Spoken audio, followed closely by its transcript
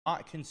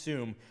not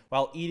consume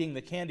while eating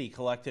the candy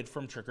collected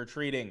from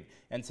trick-or-treating.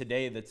 And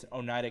today, the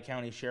Oneida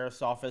County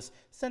Sheriff's Office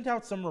sent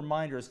out some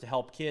reminders to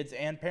help kids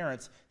and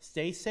parents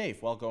stay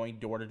safe while going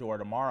door to door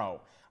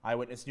tomorrow.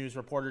 Eyewitness News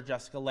reporter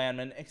Jessica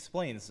Landman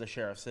explains the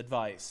sheriff's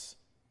advice.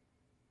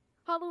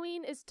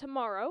 Halloween is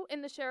tomorrow,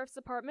 and the Sheriff's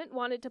Department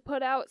wanted to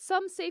put out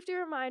some safety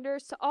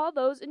reminders to all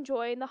those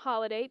enjoying the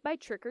holiday by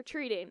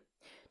trick-or-treating.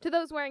 To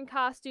those wearing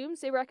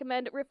costumes, they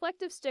recommend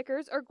reflective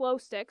stickers or glow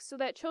sticks so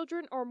that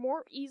children are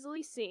more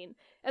easily seen,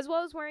 as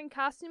well as wearing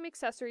costume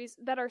accessories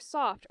that are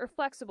soft or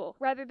flexible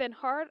rather than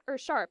hard or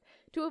sharp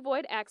to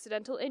avoid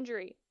accidental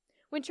injury.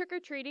 When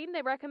trick-or-treating,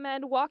 they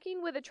recommend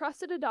walking with a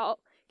trusted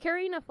adult,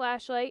 carrying a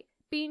flashlight,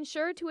 being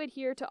sure to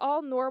adhere to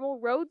all normal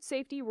road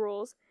safety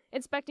rules,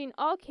 inspecting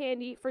all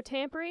candy for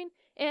tampering,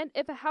 and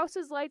if a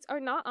house's lights are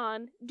not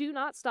on, do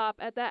not stop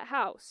at that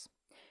house.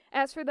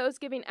 As for those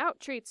giving out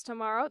treats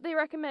tomorrow, they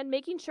recommend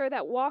making sure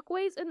that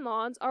walkways and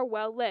lawns are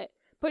well lit,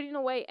 putting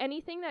away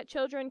anything that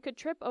children could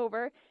trip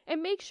over,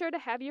 and make sure to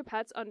have your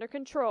pets under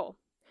control.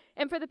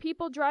 And for the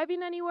people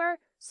driving anywhere,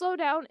 slow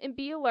down and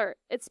be alert,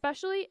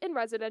 especially in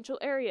residential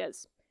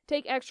areas.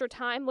 Take extra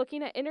time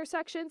looking at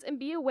intersections and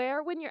be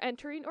aware when you're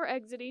entering or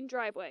exiting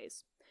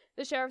driveways.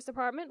 The Sheriff's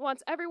Department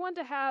wants everyone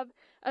to have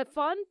a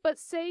fun but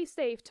stay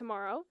safe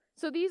tomorrow,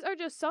 so these are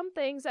just some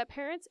things that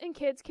parents and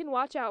kids can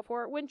watch out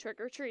for when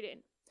trick-or-treating.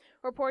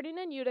 Reporting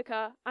in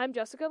Utica, I'm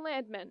Jessica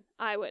Landman,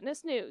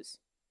 Eyewitness News,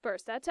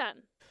 first at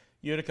 10.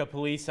 Utica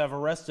police have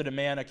arrested a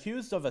man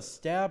accused of a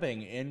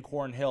stabbing in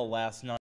Cornhill last night.